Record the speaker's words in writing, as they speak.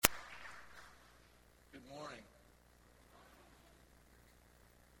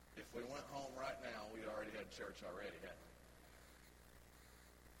church already, hadn't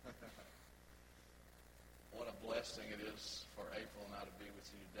we? What a blessing it is for April and I to be with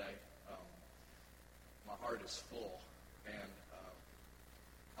you today. My heart is full, and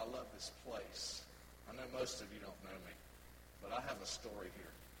I love this place. I know most of you don't know me, but I have a story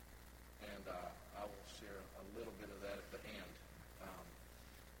here, and I will share a little bit of that at the end.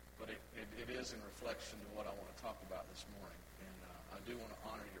 But it is in reflection to what I want to talk about this morning, and I do want to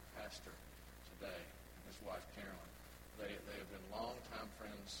honor your pastor today and his wife, Carolyn. They have been longtime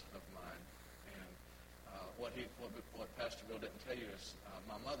friends of mine, and what Pastor Bill didn't tell you is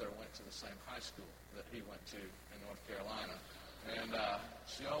my mother went to the same high school that he went to in North Carolina, and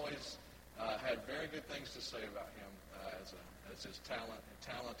she always had very good things to say about him as his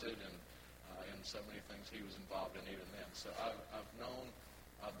talented and in so many things he was involved in even then. So I've known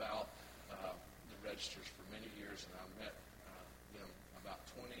about the Registers for many years, and I met them about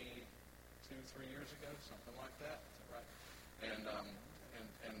 3 years ago, something like that. Is that right?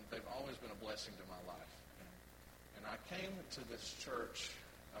 And they've always been a blessing to my life. And I came to this church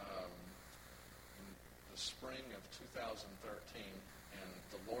in the spring of 2013, and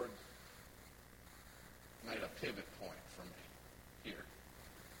the Lord made a pivot point for me here.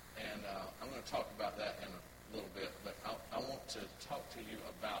 And I'm going to talk about that in a little bit, but I want to talk to you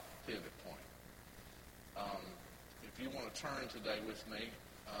about pivot point. If you want to turn today with me,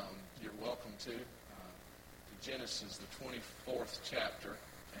 you're welcome to Genesis, the 24th chapter,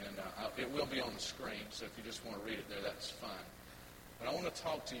 and it will be on the screen, so if you just want to read it there, that's fine. But I want to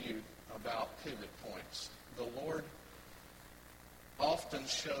talk to you about pivot points. The Lord often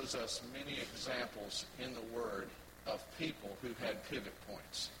shows us many examples in the Word of people who had pivot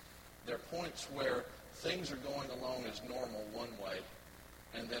points. They're points where things are going along as normal one way,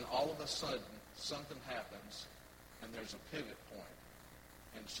 and then all of a sudden something happens, and there's a pivot point.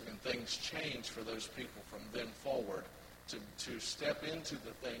 And things change for those people from then forward to step into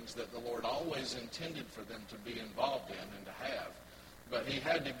the things that the Lord always intended for them to be involved in and to have. But he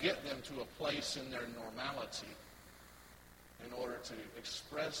had to get them to a place in their normality in order to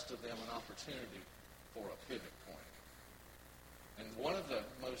express to them an opportunity for a pivot point. And one of the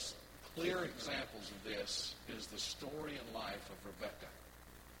most clear examples of this is the story and life of Rebecca.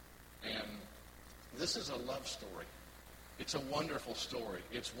 And this is a love story. It's a wonderful story.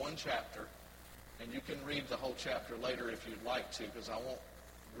 It's one chapter, and you can read the whole chapter later if you'd like to, because I won't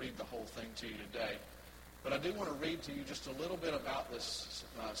read the whole thing to you today. But I do want to read to you just a little bit about this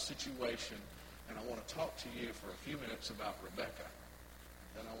situation, and I want to talk to you for a few minutes about Rebecca.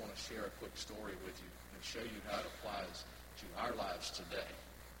 Then I want to share a quick story with you and show you how it applies to our lives today.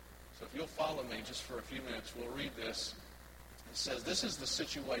 So if you'll follow me just for a few minutes, we'll read this. It says, this is the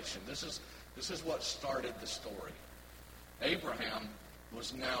situation. This is what started the story. Abraham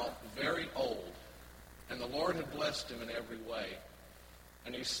was now very old, and the Lord had blessed him in every way.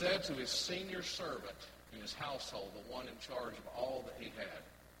 And he said to his senior servant in his household, the one in charge of all that he had,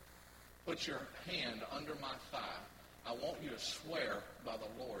 put your hand under my thigh. I want you to swear by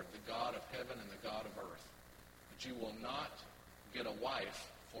the Lord, the God of heaven and the God of earth, that you will not get a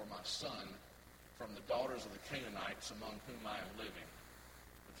wife for my son from the daughters of the Canaanites among whom I am living,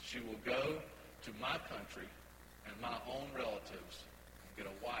 but that you will go to my country and my own relatives and get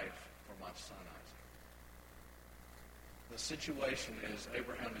a wife for my son Isaac. The situation is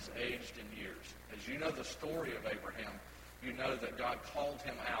Abraham is aged in years. As you know the story of Abraham, you know that God called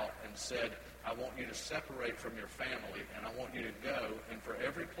him out and said, I want you to separate from your family, and I want you to go, and for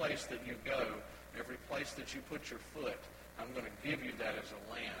every place that you go, every place that you put your foot, I'm going to give you that as a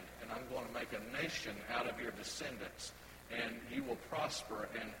land, and I'm going to make a nation out of your descendants, and you will prosper,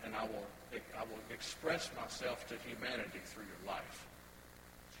 and I will express myself to humanity through your life.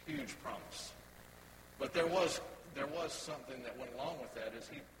 Huge promise. But there was something that went along with that, is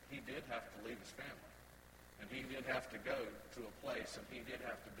he did have to leave his family. And he did have to go to a place, and he did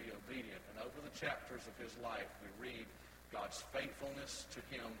have to be obedient. And over the chapters of his life, we read God's faithfulness to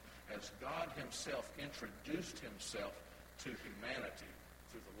him as God himself introduced himself to humanity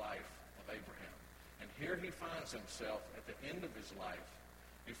through the life of Abraham. And here he finds himself at the end of his life.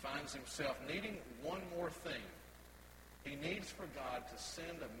 He finds himself needing one more thing. He needs for God to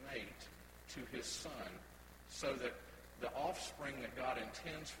send a mate to his son so that the offspring that God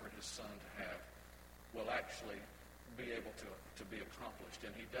intends for his son to have will actually be able to be accomplished.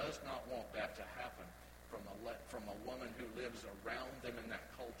 And he does not want that to happen from a woman who lives around them in that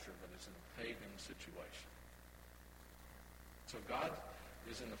culture that is in a pagan situation. So God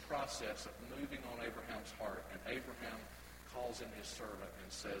is in the process of moving on Abraham's heart, and Abraham calls in his servant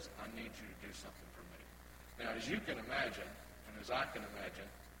and says, I need you to do something for me. Now, as you can imagine, and as I can imagine,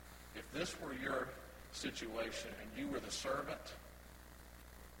 if this were your situation and you were the servant,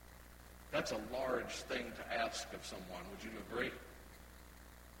 that's a large thing to ask of someone. Would you agree?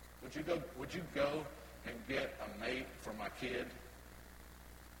 Would you go and get a mate for my kid?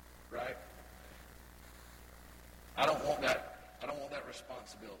 Right? I don't want that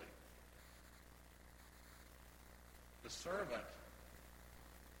responsibility. The servant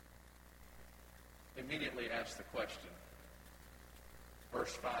immediately asks the question.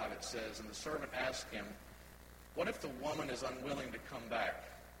 Verse 5, it says, and the servant asked him, what if the woman is unwilling to come back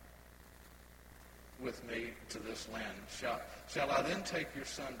with me to this land? Shall I then take your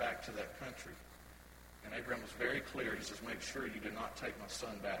son back to that country? And Abraham was very clear. He says, make sure you do not take my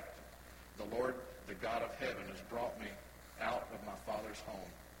son back. The Lord, the God of heaven, has brought me out of my father's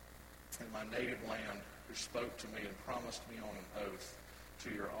home and my native land, who spoke to me and promised me on an oath, to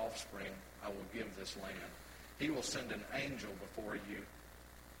your offspring I will give this land. He will send an angel before you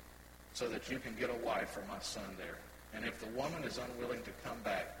so that you can get a wife for my son there. And if the woman is unwilling to come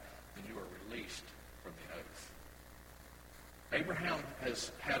back, then you are released from the oath. Abraham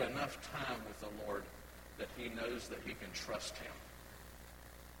has had enough time with the Lord that he knows that he can trust him.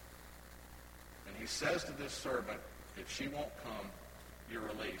 And he says to this servant, if she won't come, you're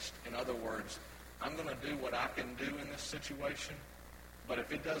released. In other words, I'm going to do what I can do in this situation, but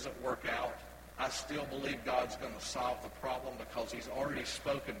if it doesn't work out, I still believe God's going to solve the problem because he's already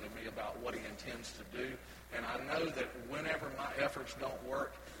spoken to me about what he intends to do. And I know that whenever my efforts don't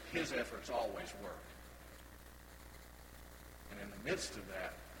work, his efforts always work. And in the midst of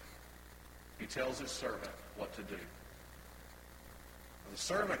that, he tells his servant what to do. The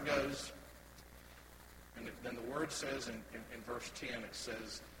servant goes, and then the word says in verse 10, it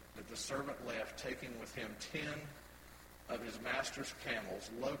says that the servant left, taking with him 10 of his master's camels,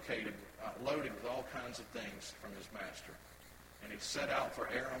 loaded with all kinds of things from his master. And he set out for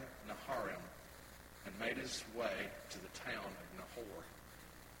Aram Naharaim and made his way to the town of Nahor.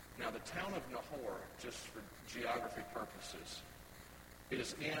 Now, the town of Nahor, just for geography purposes,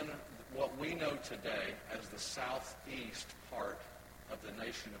 is in what we know today as the southeast part of the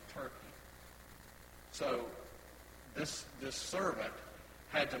nation of Turkey. So this servant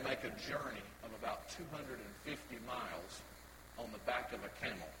had to make a journey of about 250 miles on the back of a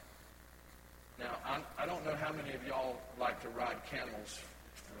camel. Now, I don't know how many of y'all like to ride camels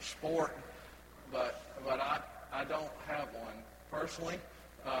for sport, but I don't have one personally,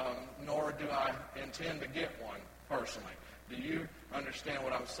 nor do I intend to get one personally. Do you understand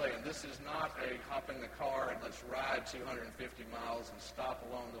what I'm saying? This is not a hop in the car and let's ride 250 miles and stop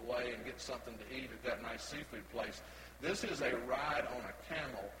along the way and get something to eat at that nice seafood place. This is a ride on a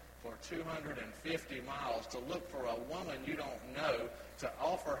camel for 250 miles to look for a woman you don't know, to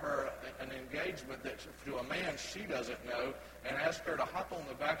offer her an engagement that to a man she doesn't know, and ask her to hop on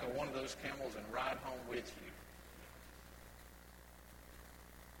the back of one of those camels and ride home with you.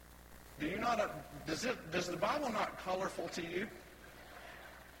 Do you not? Does the Bible not colorful to you?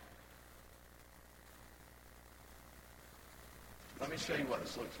 Let me show you what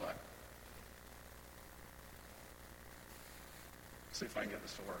this looks like. See if I can get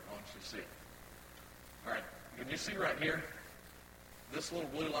this to work. I want you to see it. All right. Can you see right here? This little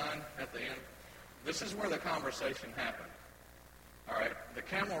blue line at the end? This is where the conversation happened. All right. The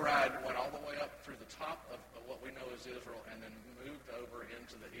camel ride went all the way up through the top of what we know as Israel and then moved over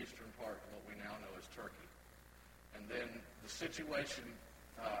into the eastern part of what we now know as Turkey. And then the situation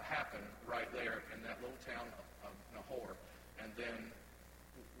happened right there in that little town of Nahor. And then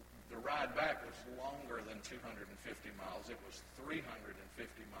the ride back was longer than 250 miles. It was 350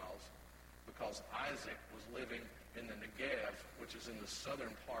 miles because Isaac was living in the Negev, which is in the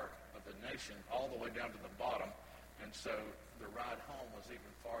southern part of the nation, all the way down to the bottom. And so the ride home was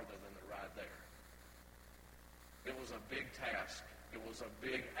even farther than the ride there. It was a big task. It was a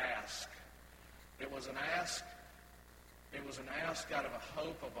big ask. It was an ask. It was an ask out of a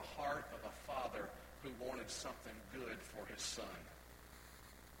hope of a heart of a father who wanted something good for his son.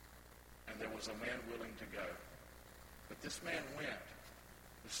 And there was a man willing to go. But this man went.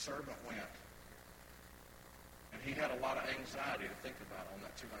 The servant went. And he had a lot of anxiety to think about on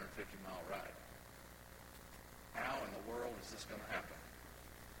that 250-mile ride. How in the world is this going to happen?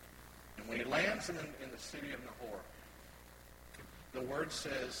 And when he lands in the city of Nahor, the word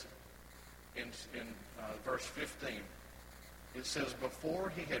says in verse 15, it says,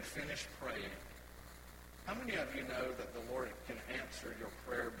 before he had finished praying. How many of you know that the Lord can answer your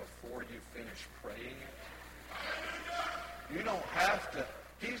prayer before you finish praying? You don't have to.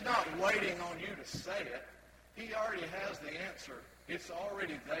 He's not waiting on you to say it. He already has the answer. It's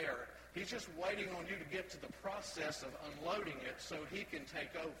already there. He's just waiting on you to get to the process of unloading it so he can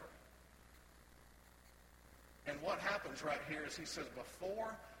take over. And what happens right here is he says,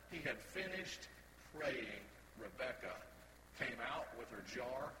 before he had finished praying, Rebekah came out with her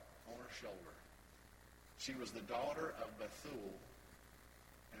jar on her shoulder. She was the daughter of Bethuel.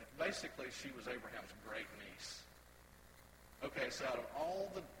 And basically, she was Abraham's great niece. Okay, so out of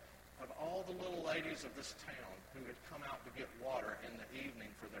all the little ladies of this town who had come out to get water in the evening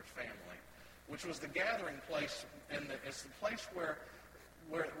for their family, which was the gathering place, and it's the place where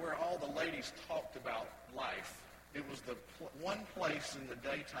all the ladies talked about life. It was the one place in the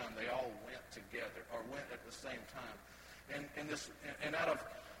daytime they all went together, or went at the same time. And out of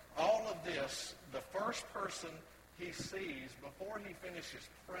all of this, the first person he sees before he finishes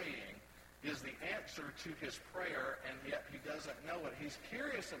praying is the answer to his prayer, and yet he doesn't know it. He's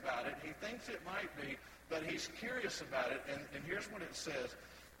curious about it. He thinks it might be, but he's curious about it. And here's what it says.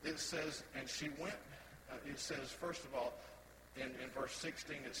 It says, and she went, it says, first of all, in verse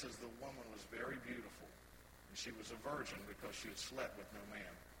 16, it says, the woman was very beautiful, and she was a virgin because she had slept with no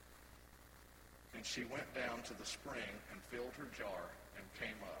man. And she went down to the spring and filled her jar and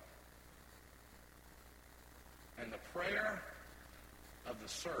came up. And the prayer of the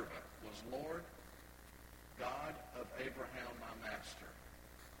servant was, Lord, God of Abraham, my master,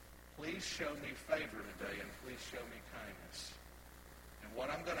 please show me favor today, and please show me kindness. And what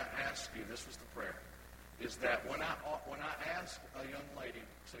I'm going to ask you, this was the prayer, is that when I ask a young lady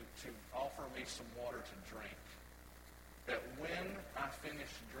to offer me some water to drink, that when I finish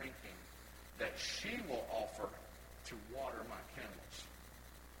drinking, that she will offer to water my camels.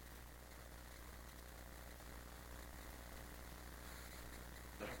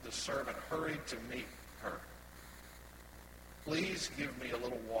 The servant hurried to meet her. Please give me a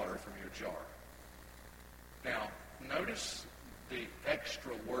little water from your jar. Now, notice the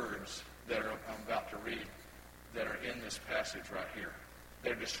extra words that I'm about to read that are in this passage right here.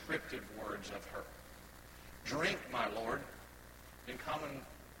 They're descriptive words of her. Drink, my Lord. In common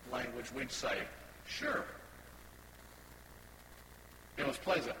language, we'd say, sure. It was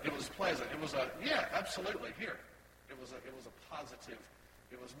pleasant. It was pleasant. It was yeah, absolutely, here. It was a positive.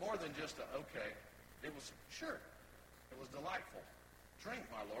 It was more than just a okay. It was, sure. It was delightful. Drink,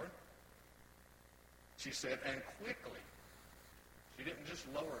 my Lord. She said, and quickly. She didn't just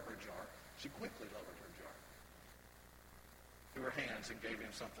lower her jar. She quickly lowered her jar to her hands and gave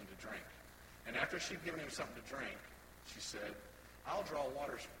him something to drink. And after she'd given him something to drink, she said, I'll draw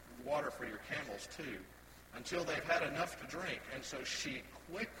water for your camels too, until they've had enough to drink. And so she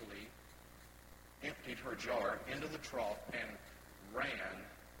quickly emptied her jar into the trough and ran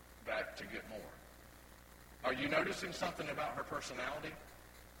back to get more. Are you noticing something about her personality?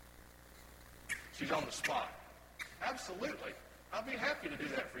 She's on the spot. Absolutely. I'll be happy to do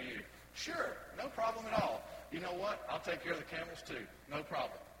that for you. Sure, no problem at all. You know what? I'll take care of the camels too. No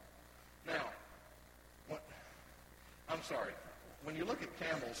problem. Now, I'm sorry. When you look at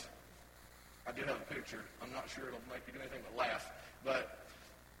camels, I did have a picture. I'm not sure it'll make you do anything but laugh. But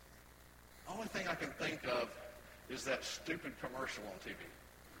the only thing I can think of is that stupid commercial on TV.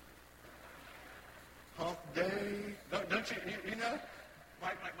 Hump day. Don't you know?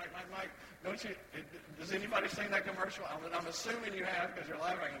 Mike, don't you, does anybody seen that commercial? I'm assuming you have because you're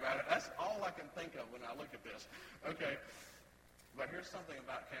laughing about it. That's all I can think of when I look at this. Okay. But here's something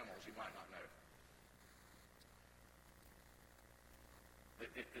about camels you might not know.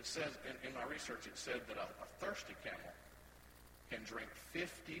 It says, in my research, it said that a thirsty camel can drink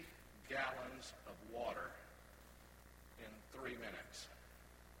 50 gallons of water in 3 minutes.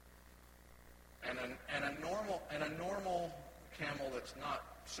 And a normal camel that's not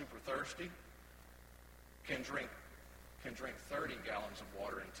super thirsty can drink 30 gallons of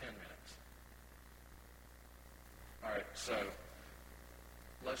water in 10 minutes. All right, so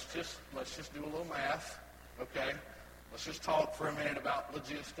let's just do a little math, okay? Let's just talk for a minute about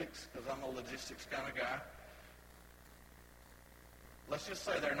logistics, because I'm a logistics kind of guy. Let's just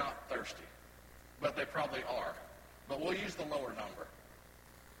say they're not thirsty, but they probably are. But we'll use the lower number.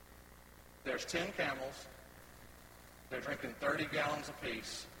 There's 10 camels. They're drinking 30 gallons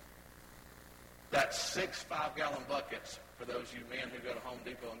apiece. That's 6 5-gallon buckets for those of you men who go to Home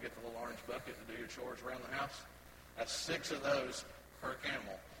Depot and get the little orange bucket to do your chores around the house. That's 6 of those per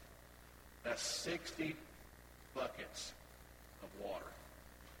camel. That's 60 buckets of water.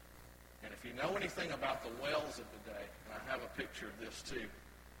 And if you know anything about the wells of the day, and I have a picture of this too,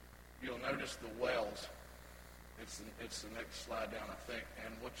 you'll notice the wells. It's the next slide down, I think.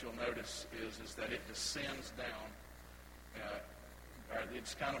 And what you'll notice is that it descends down.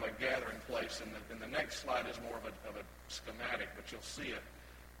 It's kind of a gathering place, and the next slide is more of a schematic, but you'll see it.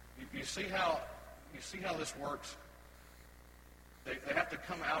 You see how this works. They have to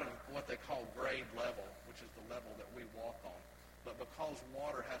come out of what they call grade level, which is the level that we walk on. But because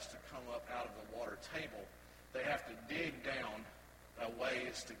water has to come up out of the water table, they have to dig down a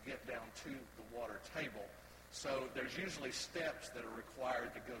ways to get down to the water table. So there's usually steps that are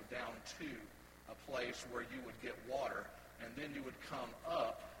required to go down to a place where you would get water, and then you would come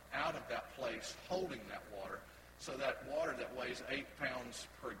up out of that place holding that water. So that water that weighs 8 pounds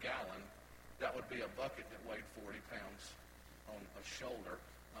per gallon, that would be a bucket that weighed 40 pounds on a shoulder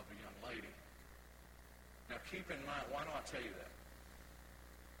of a young lady. Now keep in mind, why do I tell you that?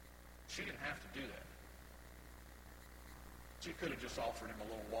 She didn't have to do that. She could have just offered him a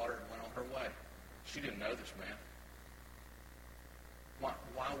little water and went on her way. She didn't know this man.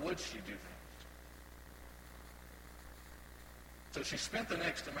 Why would she do that? So she spent the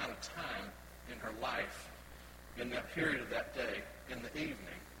next amount of time in her life, in that period of that day, in the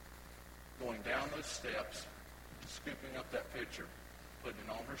evening, going down those steps, scooping up that pitcher, putting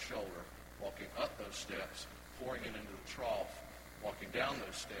it on her shoulder, walking up those steps, pouring it into the trough, walking down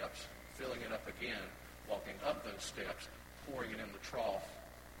those steps, filling it up again, walking up those steps, pouring it in the trough.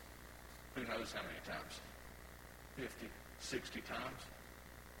 Who knows how many times? 50, 60 times?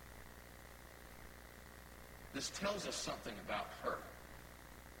 This tells us something about her.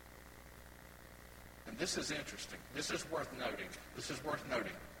 And this is interesting. This is worth noting.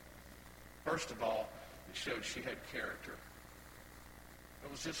 First of all, it showed she had character.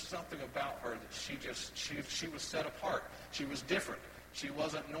 It was just something about her that she was set apart. She was different. She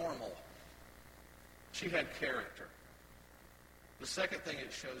wasn't normal. She had character. The second thing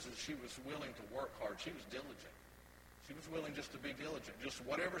it shows is she was willing to work hard. She was diligent. She was willing just to be diligent. Just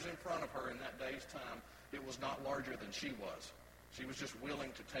whatever's in front of her in that day's time, it was not larger than she was. She was just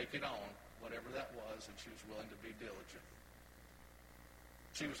willing to take it on, whatever that was, and she was willing to be diligent.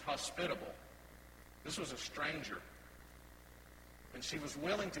 She was hospitable. This was a stranger. And she was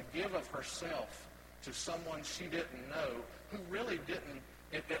willing to give of herself to someone she didn't know, who really didn't,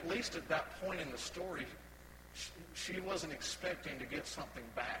 at least at that point in the story, she wasn't expecting to get something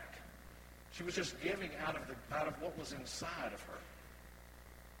back. She was just giving out of what was inside of her.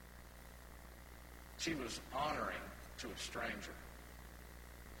 She was honoring to a stranger.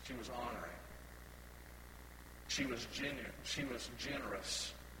 She was honoring. She was genuine. She was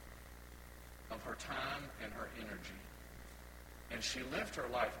generous of her time and her energy. And she lived her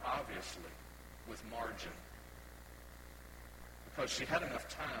life, obviously, with margin. Because she had enough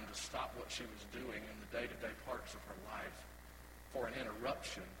time to stop what she was doing in the day-to-day parts of her life for an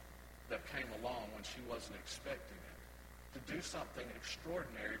interruption that came along when she wasn't expecting it. To do something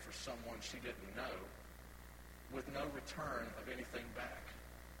extraordinary for someone she didn't know with no return of anything back.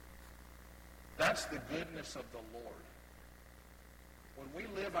 That's the goodness of the Lord. When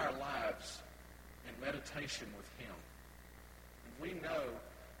we live our lives in meditation with Him, and we know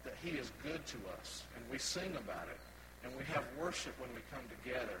that He is good to us, and we sing about it, and we have worship when we come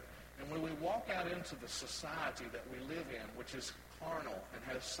together, and when we walk out into the society that we live in, which is carnal and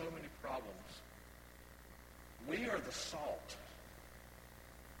has so many problems, we are the salt.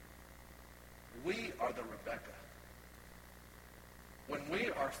 We are the Rebecca. When we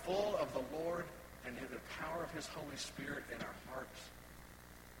are full of the Lord and the power of His Holy Spirit in our hearts,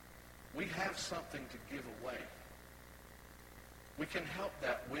 we have something to give away. We can help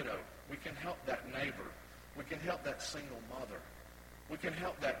that widow. We can help that neighbor. We can help that single mother. We can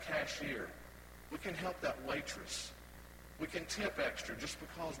help that cashier. We can help that waitress. We can tip extra just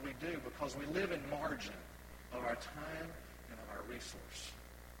because we do, because we live in margin of our time and of our resource.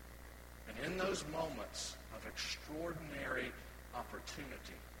 And in those moments of extraordinary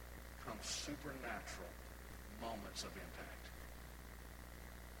opportunity come supernatural moments of impact.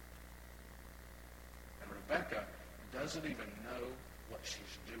 And Rebecca doesn't even know what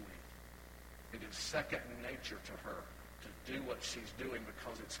she's doing. It is second nature to her to do what she's doing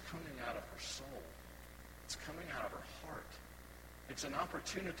because it's coming out of her soul. It's coming out of her heart. It's an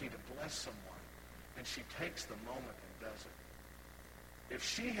opportunity to bless someone, and she takes the moment and does it. If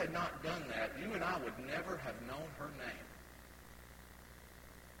she had not done that, you and I would never have known her name.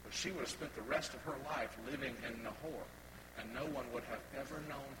 But she would have spent the rest of her life living in Nahor, and no one would have ever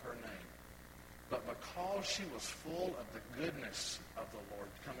known her name. But because she was full of the goodness of the Lord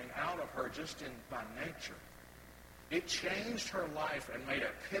coming out of her just by nature, it changed her life and made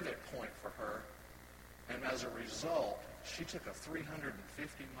a pivot point for her. And as a result, she took a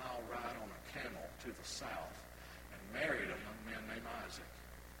 350-mile ride on a camel to the south and married a young man named Isaac,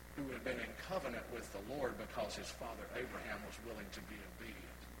 who had been in covenant with the Lord because his father Abraham was willing to be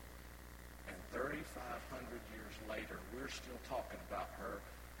obedient. And 3,500 years later, we're still talking about her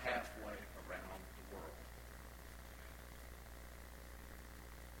halfway around the world.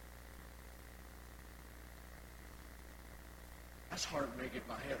 That's hard for me to get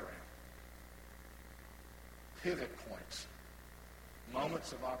my head around. Pivot points,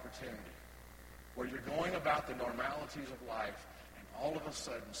 moments of opportunity, where you're going about the normalities of life, and all of a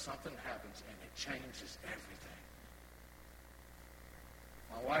sudden something happens and it changes everything.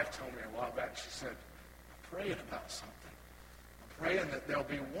 My wife told me a while back, she said, I'm praying about something. I'm praying that there'll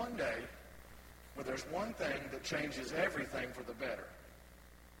be one day where there's one thing that changes everything for the better.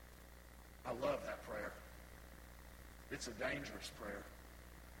 I love that prayer. It's a dangerous prayer,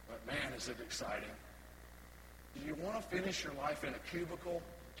 but man, is it exciting. Do you want to finish your life in a cubicle,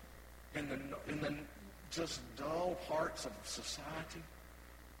 in the just dull parts of society?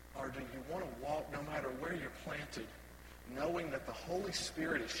 Or do you want to walk, no matter where you're planted, knowing that the Holy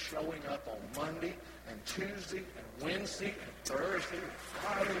Spirit is showing up on Monday and Tuesday and Wednesday and Thursday and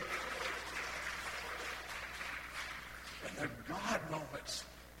Friday? And the God moments,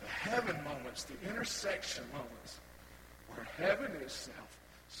 the heaven moments, the intersection moments, where heaven itself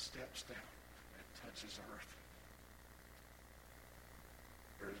steps down and touches earth.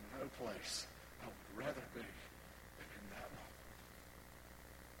 There is no place I would rather be than in that moment.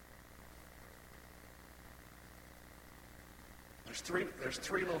 There's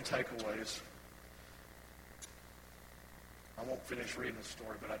three little takeaways. I won't finish reading the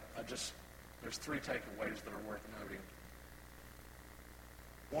story, but there's three takeaways that are worth noting.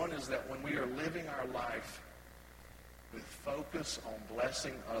 One is that when we are living our life with focus on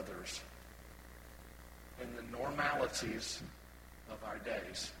blessing others in the normalities of our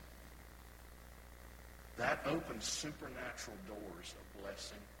days, that opens supernatural doors of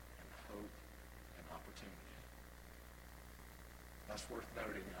blessing and hope and opportunity. That's worth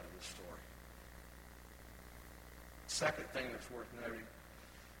noting out of the story. Second thing that's worth noting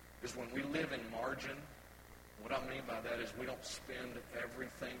is when we live in margin, what I mean by that is we don't spend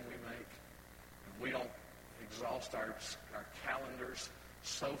everything we make. And we don't exhaust our calendars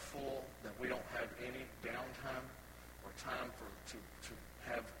so full that we don't have any downtime or time to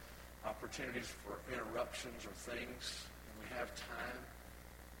have opportunities for interruptions or things. And we have time.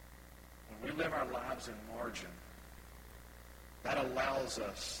 When we live our lives in margin, that allows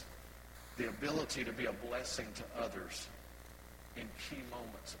us the ability to be a blessing to others in key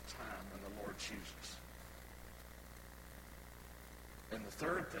moments of time when the Lord chooses. And the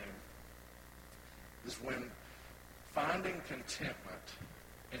third thing is when finding contentment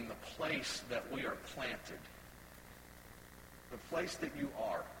in the place that we are planted, the place that you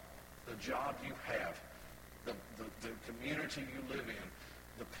are, the job you have, the community you live in,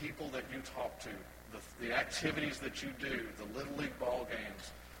 the people that you talk to, the activities that you do, the Little League ball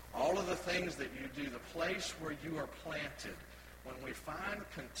games, all of the things that you do, the place where you are planted, when we find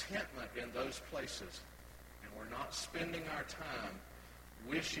contentment in those places and we're not spending our time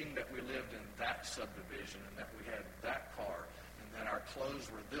wishing that we lived in that subdivision and that we had that car and that our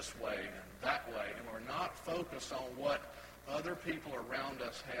clothes were this way and that way, and we're not focused on what other people around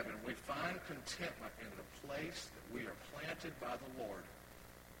us have, and we find contentment in the place that we are planted by the Lord,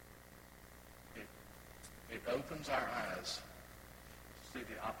 it opens our eyes to see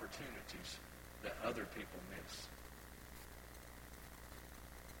the opportunities that other people miss.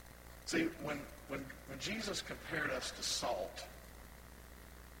 See, when Jesus compared us to salt,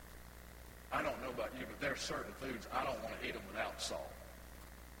 I don't know about you, but there are certain foods I don't want to eat them without salt.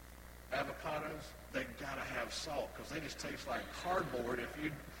 Avocados, they gotta have salt because they just taste like cardboard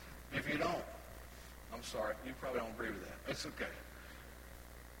if you don't. I'm sorry, you probably don't agree with that. It's okay.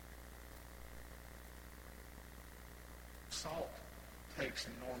 Salt takes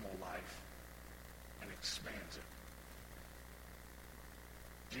normal life and expands it.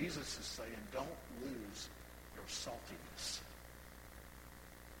 Jesus is saying, don't lose your saltiness.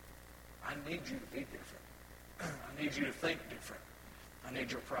 I need you to be different. I need you to think different. I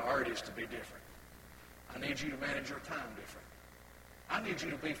need your priorities to be different. I need you to manage your time different. I need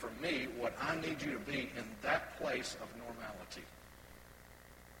you to be, for me, what I need you to be in that place of normality.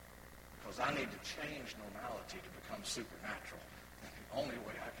 Because I need to change normality to become supernatural. And the only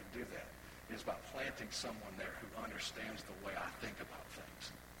way I can do that is by planting someone there who understands the way I think about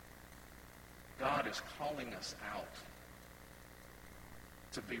things. God is calling us out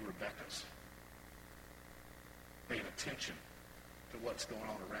to be Rebekahs. Paying attention to what's going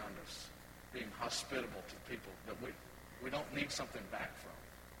on around us. Being hospitable to people that we don't need something back from.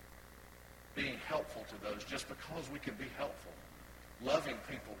 Being helpful to those just because we can be helpful. Loving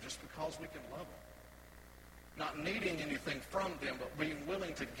people just because we can love them. Not needing anything from them, but being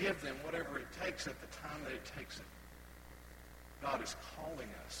willing to give them whatever it takes at the time that it takes it. God is calling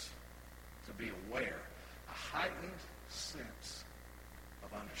us to be aware, a heightened sense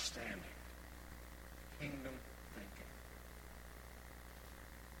of understanding, kingdom thinking.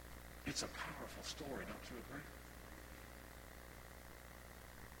 It's a powerful story, don't you agree?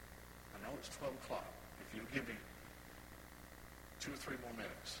 I know it's 12 o'clock. If you'll give me 2 or 3 more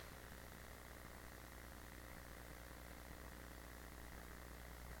minutes.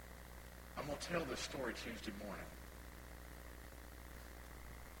 I'm going to tell this story Tuesday morning.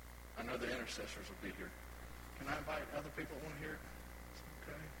 I know the intercessors will be here. Can I invite other people that want to hear it?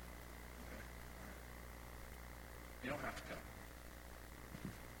 Okay. Okay. You don't have to come.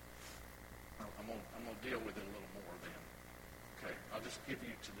 I'm going to deal with it a little more then. Okay. I'll just give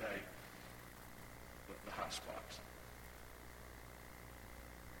you today the high spots.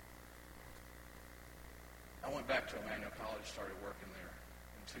 I went back to Emmanuel College, started working there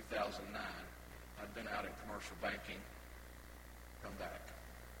in 2009. I'd been out in commercial banking, come back.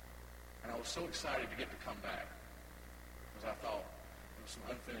 And I was so excited to get to come back because I thought it was some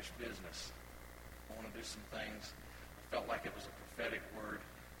unfinished business. I want to do some things. I felt like it was a prophetic word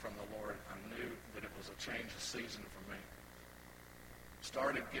from the Lord. I knew that it was a change of season for me.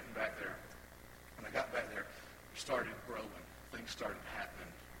 Started getting back there. When I got back there, we started growing. Things started happening.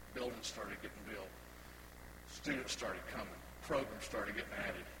 Buildings started getting built. Students started coming. Programs started getting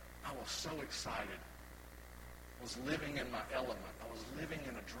added. I was so excited. I was living in my element. I was living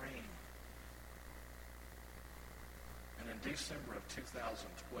in a dream. And in December of 2012,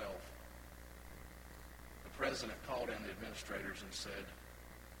 the president called in the administrators and said,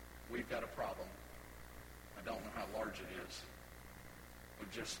 "We've got a problem. I don't know how large it is. We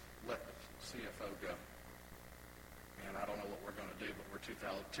just let the CFO go. And I don't know what we're going to do, but we're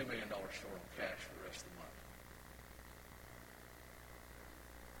 $2 million short on cash for the rest of the month."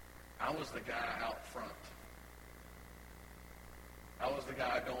 I was the guy out front. I was the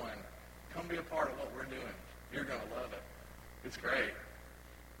guy going, "Come be a part of what we're doing. You're going to love it. It's great."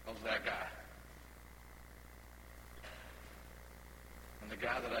 I was that guy. And the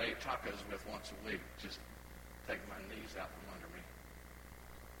guy that I ate tacos with once a week just take my knees out from under me.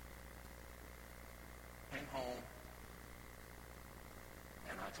 Came home,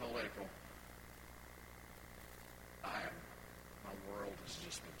 and I told April, my world has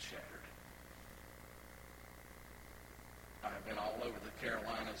just been shattered. I have been all over the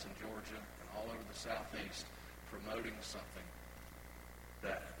Carolinas and Georgia and all over the Southeast promoting something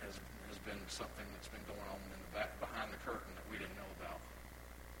that has been something that's been going on in the back behind the curtain that we didn't know about.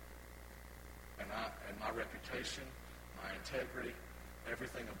 And my reputation, my integrity,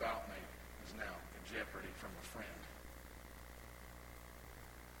 everything about me is now in jeopardy from a friend.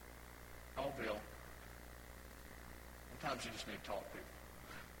 Call Bill. Sometimes you just need to talk to people.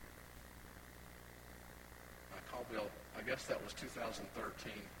 I called Bill, I guess that was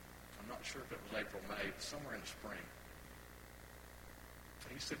 2013. I'm not sure if it was April, May, somewhere in the spring.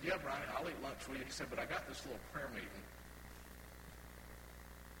 He said, "Yeah, Brian, I'll eat lunch with you." He said, "But I got this little prayer meeting.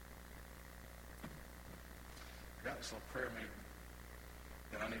 I got this little prayer meeting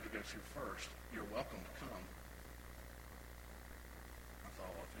that I need to go to first. You're welcome to come." I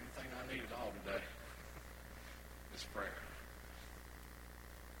thought, well, if anything I need at all today, it's prayer.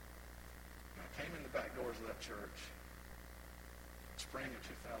 And I came in the back doors of that church, spring of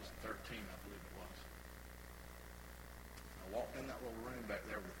 2013, I believe it was. I walked in that little room back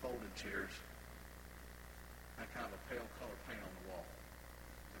there with the folded chairs, had kind of a pale color paint on the wall.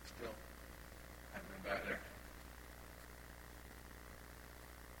 But still, I've been back there.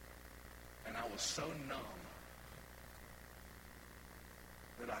 And I was so numb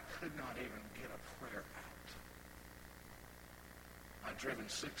that I could not even get a prayer out. I'd driven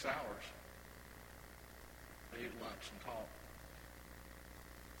 6 hours to eat lunch and talk.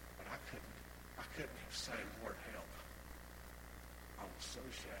 But I couldn't even say, "Lord, help." I was so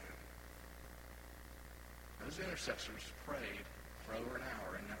shattered. Those intercessors prayed for over an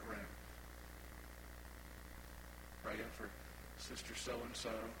hour in that room. Praying for Sister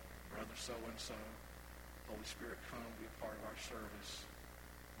so-and-so, Brother so-and-so. Holy Spirit, come, be a part of our service.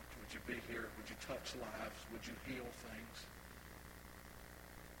 Would you be here? Would you touch lives? Would you heal things?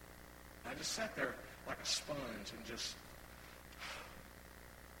 I just sat there like a sponge and just...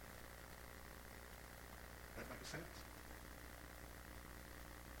 That make sense?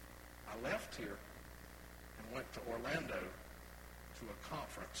 I left here and went to Orlando to a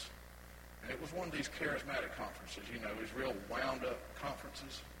conference. And it was one of these charismatic conferences, these real wound-up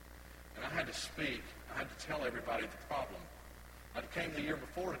conferences. And I had to speak. I had to tell everybody the problem. I came the year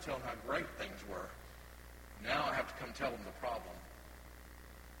before to tell them how great things were. Now I have to come tell them the problem.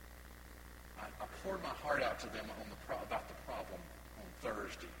 I poured my heart out to them about the problem on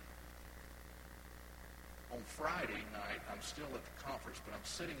Thursday. On Friday night, I'm still at the conference, but I'm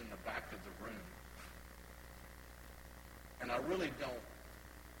sitting in the back of the room. And I'm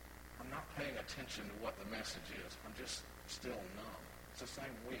not paying attention to what the message is. I'm just still numb. It's the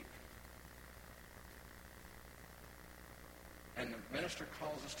same week. And the minister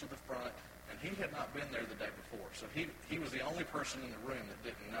calls us to the front, and he had not been there the day before. So he was the only person in the room that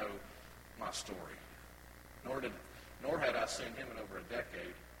didn't know my story. Nor had I seen him in over a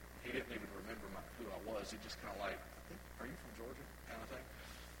decade. He didn't even remember who I was. He just kind of like, are you from Georgia? Kind of thing.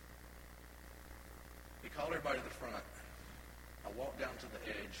 He called everybody to the front. I walked down to the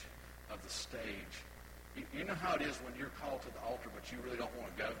edge of the stage. You know how it is when you're called to the altar, but you really don't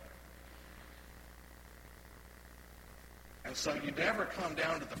want to go? And so you never come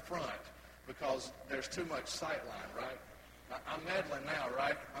down to the front because there's too much sight line, right? I'm meddling now,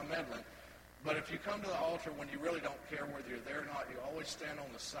 right? I'm meddling. But if you come to the altar when you really don't care whether you're there or not, you always stand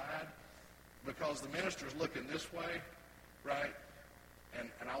on the side because the minister's looking this way, right?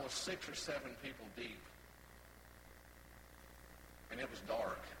 And I was 6 or 7 people deep. And it was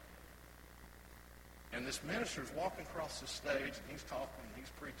dark. And this minister's walking across the stage, and he's talking, and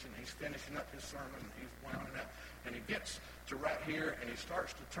he's preaching, he's finishing up his sermon, and he's wounding up. And he gets to right here, and he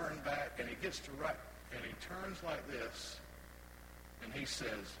starts to turn back, and he gets to right, and he turns like this, and he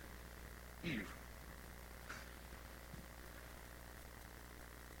says, "You."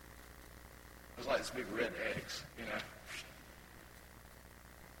 It was like this big red X, you know.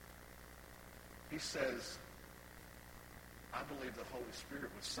 He says, "I believe the Holy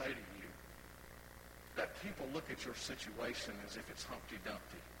Spirit would say to you that people look at your situation as if it's Humpty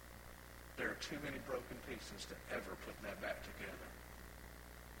Dumpty. There are too many broken pieces to ever put that back together.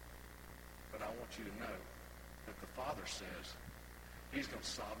 But I want you to know that the Father says He's going to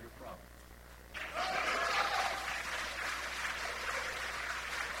solve your problem."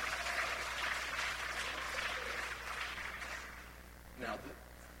 Now,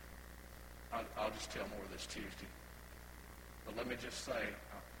 I'll just tell more of this Tuesday. But let me just say,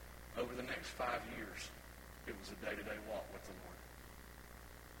 over the next 5 years, it was a day-to-day walk with the Lord.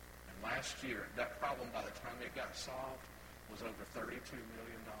 And last year, that problem, by the time it got solved, was over $32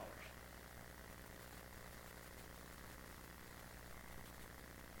 million.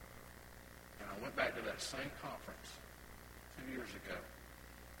 And I went back to that same conference 2 years ago,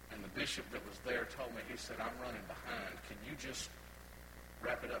 and the bishop that was there told me, he said, "I'm running behind. Can you just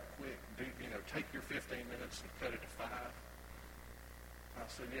wrap it up quick? Take your 15 minutes and cut it to 5. I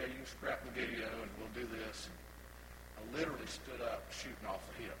said, "Yeah, you can scrap the video and we'll do this." And I literally stood up shooting off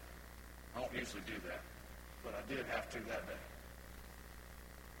the hip. I don't usually do that, but I did have to that day.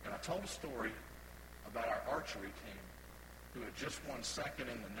 And I told a story about our archery team who had just won second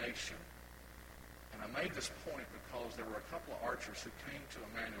in the nation. And I made this point because there were a couple of archers who came to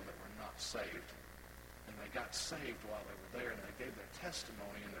Emmanuel that were not saved. And they got saved while they were there, and they gave their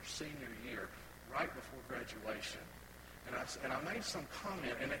testimony in their senior year, right before graduation. And I made some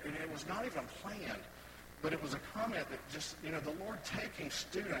comment, and it was not even planned, but it was a comment that just, the Lord taking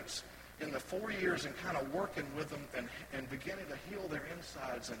students in the 4 years and kind of working with them and beginning to heal their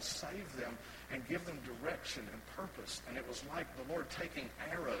insides and save them and give them direction and purpose. And it was like the Lord taking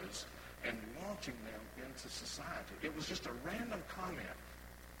arrows and launching them into society. It was just a random comment.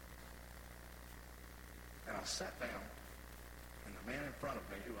 And I sat down, and the man in front of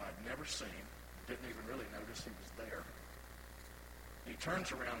me, who I'd never seen, didn't even really notice he was there, he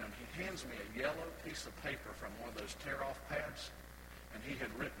turns around and he hands me a yellow piece of paper from one of those tear-off pads, and he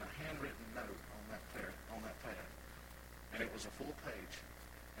had written a handwritten note on that pad. And it was a full page.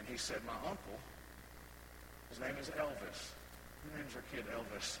 And he said, "My uncle, his name is Elvis." Who names their kid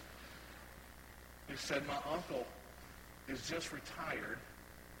Elvis? He said, "My uncle is just retired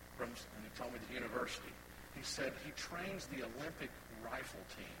from," and he told me, "the university." He said, "He trains the Olympic rifle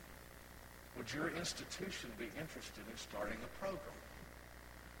team. Would your institution be interested in starting a program?"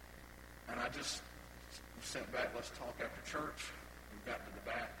 And I just sent back, "Let's talk after church." We got to the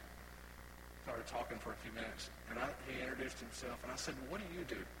back, started talking for a few minutes, and he introduced himself, and I said, "What do you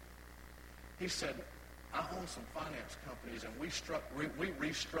do?" He said, "I own some finance companies, and we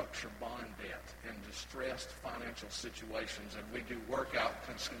restructure bond debt in distressed financial situations, and we do workout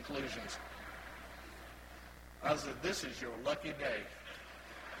conclusions." I said, "This is your lucky day."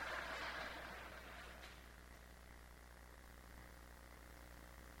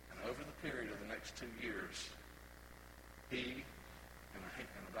 And over the period of the next 2 years, he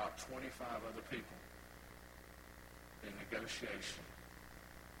and about 25 other people in negotiation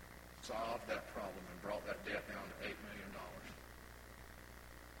solved that problem and brought that debt down to $8 million.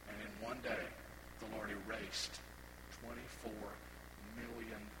 And in one day, the Lord erased $24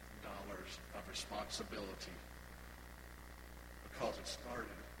 million of responsibility because it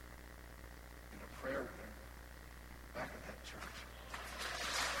started in a prayer room back in that church.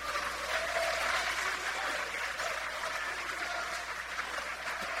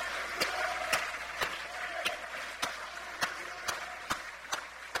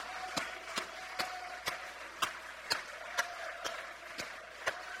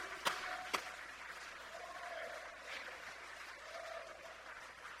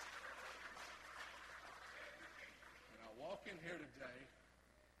 in here today,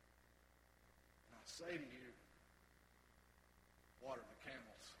 and I say to you, water the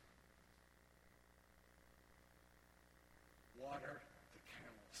camels. Water the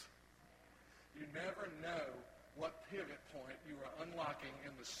camels. You never know what pivot point you are unlocking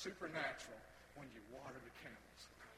in the supernatural when you water the